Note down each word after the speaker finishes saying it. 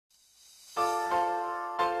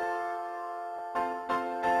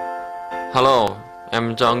Hello,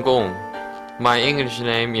 I'm Zhang Gong. My English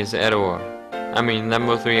name is Edward. I'm in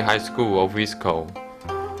number 3 high school of Visco.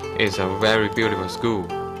 It's a very beautiful school.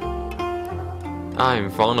 I'm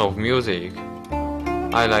fond of music.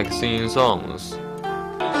 I like singing songs.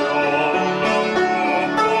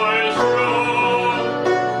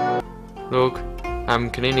 Look, I'm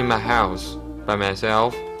cleaning my house by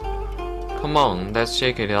myself. Come on, let's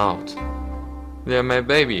check it out. They're my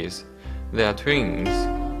babies. They are twins.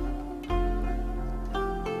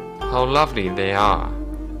 How lovely they are.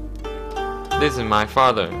 This is my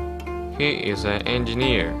father. He is an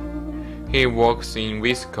engineer. He works in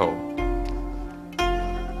Visco.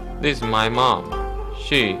 This is my mom.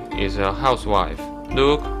 She is a housewife.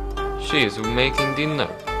 Look, she is making dinner.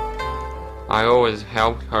 I always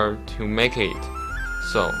help her to make it,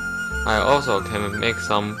 so I also can make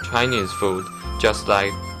some Chinese food just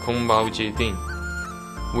like Kung Bao Ji Ding.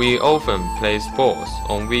 We often play sports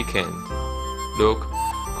on weekends. Look,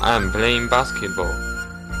 I am playing basketball,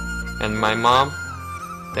 and my mom,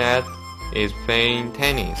 dad is playing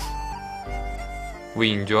tennis.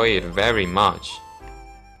 We enjoy it very much.